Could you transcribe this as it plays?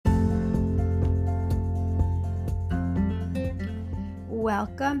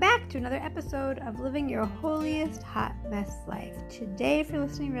Welcome back to another episode of Living Your Holiest Hot Mess Life. Today, if you're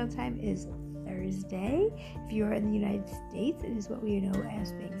listening real time, is Thursday. If you are in the United States, it is what we know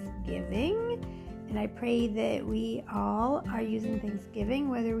as Thanksgiving. And I pray that we all are using Thanksgiving,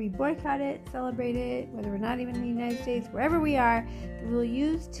 whether we boycott it, celebrate it, whether we're not even in the United States, wherever we are, that we'll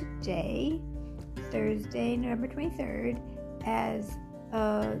use today, Thursday, November 23rd, as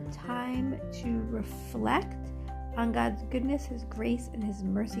a time to reflect on God's goodness, His grace, and His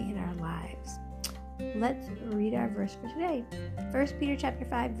mercy in our lives. Let's read our verse for today. 1 Peter chapter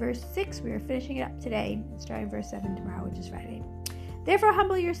 5, verse 6. We are finishing it up today, starting verse 7 tomorrow, which is Friday. Therefore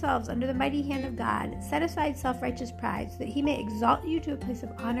humble yourselves under the mighty hand of God. Set aside self-righteous pride, so that He may exalt you to a place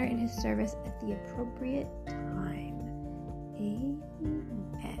of honor in His service at the appropriate time. Amen.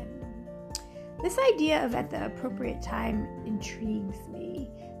 This idea of at the appropriate time intrigues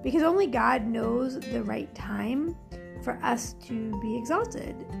me, because only God knows the right time for us to be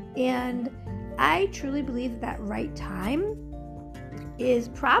exalted. And I truly believe that right time is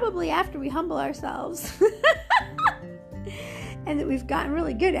probably after we humble ourselves. And that we've gotten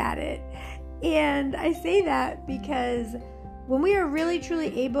really good at it. And I say that because when we are really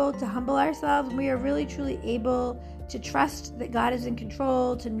truly able to humble ourselves, when we are really truly able to trust that God is in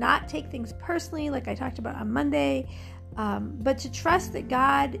control, to not take things personally like I talked about on Monday, but to trust that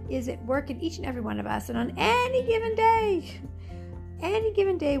God is at work in each and every one of us. And on any given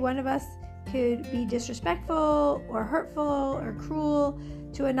day, one of us could be disrespectful or hurtful or cruel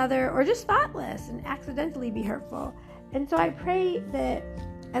to another, or just thoughtless and accidentally be hurtful. And so I pray that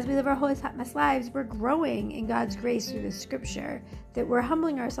as we live our holiest hot mess lives, we're growing in God's grace through this scripture, that we're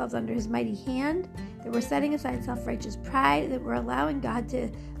humbling ourselves under His mighty hand, that we're setting aside self-righteous pride, that we're allowing God to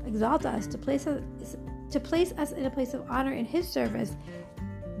exalt us, to place us in a place of honor in His service,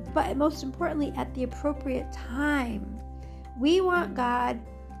 but most importantly, at the appropriate time. We want God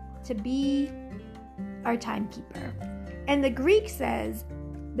to be our timekeeper. And the Greek says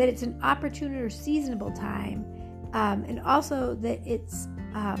that it's an opportune or seasonable time, and also that it's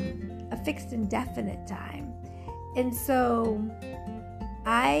a fixed and definite time. And so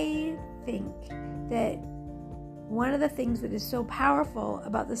I think that one of the things that is so powerful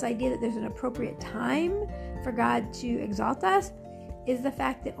about this idea that there's an appropriate time for God to exalt us is the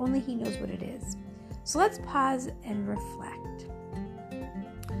fact that only He knows what it is. So let's pause and reflect.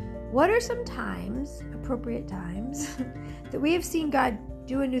 What are some times, appropriate times, that we have seen God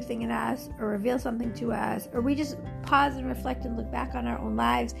do a new thing in us, or reveal something to us, or we just pause and reflect and look back on our own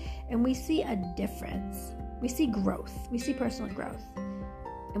lives and we see a difference? We see growth. We see personal growth.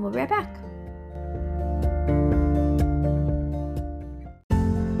 And we'll be right back.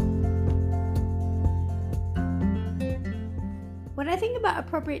 When I think about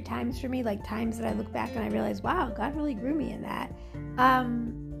appropriate times for me, like times that I look back and I realize, wow, God really grew me in that.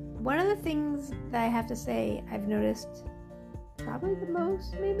 One of the things that I have to say I've noticed probably the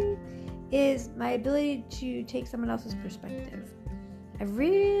most, maybe, is my ability to take someone else's perspective. I've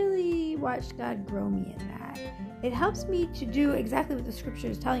really watched God grow me in that. It helps me to do exactly what the scripture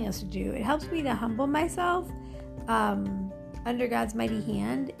is telling us to do. It helps me to humble myself under God's mighty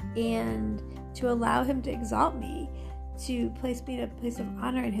hand, and to allow Him to exalt me, to place me in a place of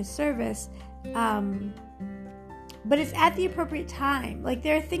honor in His service. But it's at the appropriate time. Like,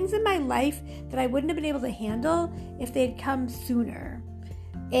 there are things in my life that I wouldn't have been able to handle if they'd come sooner.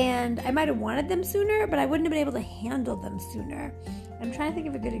 And I might have wanted them sooner, but I wouldn't have been able to handle them sooner. I'm trying to think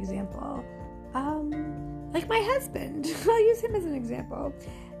of a good example. Like my husband. I'll use him as an example.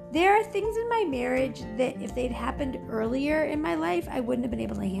 There are things in my marriage that if they'd happened earlier in my life, I wouldn't have been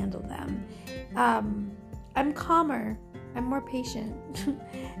able to handle them. I'm calmer. I'm more patient.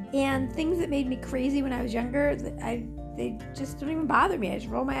 And things that made me crazy when I was younger, they just don't even bother me. I just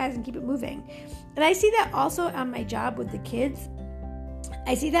roll my eyes and keep it moving. And I see that also on my job with the kids.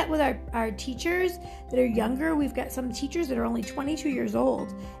 I see that with our teachers that are younger. We've got some teachers that are only 22 years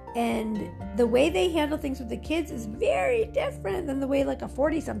old. And the way they handle things with the kids is very different than the way like a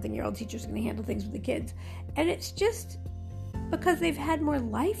 40-something-year-old teacher is going to handle things with the kids. And it's just because they've had more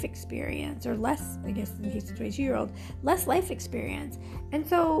life experience, or less, I guess in the case of a 22-year-old, less life experience. And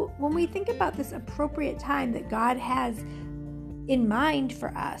so when we think about this appropriate time that God has in mind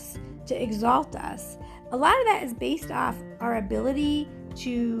for us to exalt us, a lot of that is based off our ability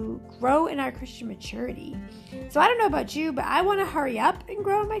to grow in our Christian maturity. So I don't know about you, but I want to hurry up and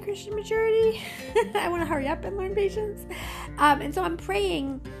grow in my Christian maturity. I want to hurry up and learn patience. And so I'm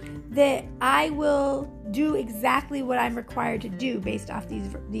praying that I will do exactly what I'm required to do based off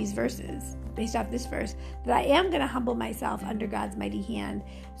these verses, based off this verse, that I am going to humble myself under God's mighty hand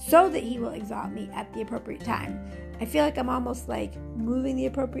so that he will exalt me at the appropriate time. I feel like I'm almost like moving the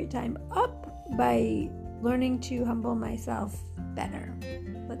appropriate time up by learning to humble myself better.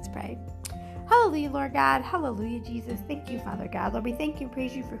 Let's pray. Hallelujah, Lord God. Hallelujah, Jesus. Thank you, Father God. Lord, we thank you and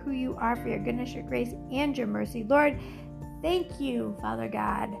praise you for who you are, for your goodness, your grace, and your mercy. Lord, thank you, Father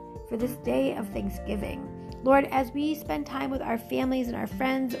God, for this day of Thanksgiving. Lord, as we spend time with our families and our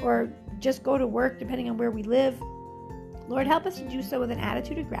friends, or just go to work, depending on where we live, Lord, help us to do so with an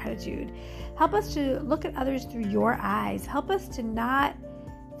attitude of gratitude. Help us to look at others through your eyes. Help us to not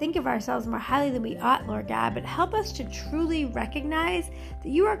think of ourselves more highly than we ought, Lord God, but help us to truly recognize that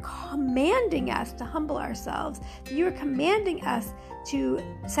you are commanding us to humble ourselves, that you are commanding us to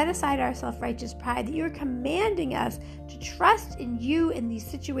set aside our self-righteous pride, that you are commanding us to trust in you in these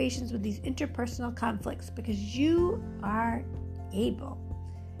situations with these interpersonal conflicts, because you are able.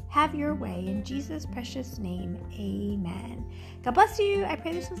 Have your way. In Jesus' precious name, amen. God bless you. I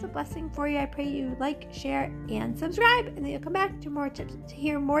pray this was a blessing for you. I pray you like, share, and subscribe, and then you'll come back to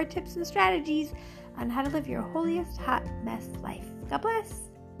hear more tips and strategies on how to live your holiest hot mess life. God bless.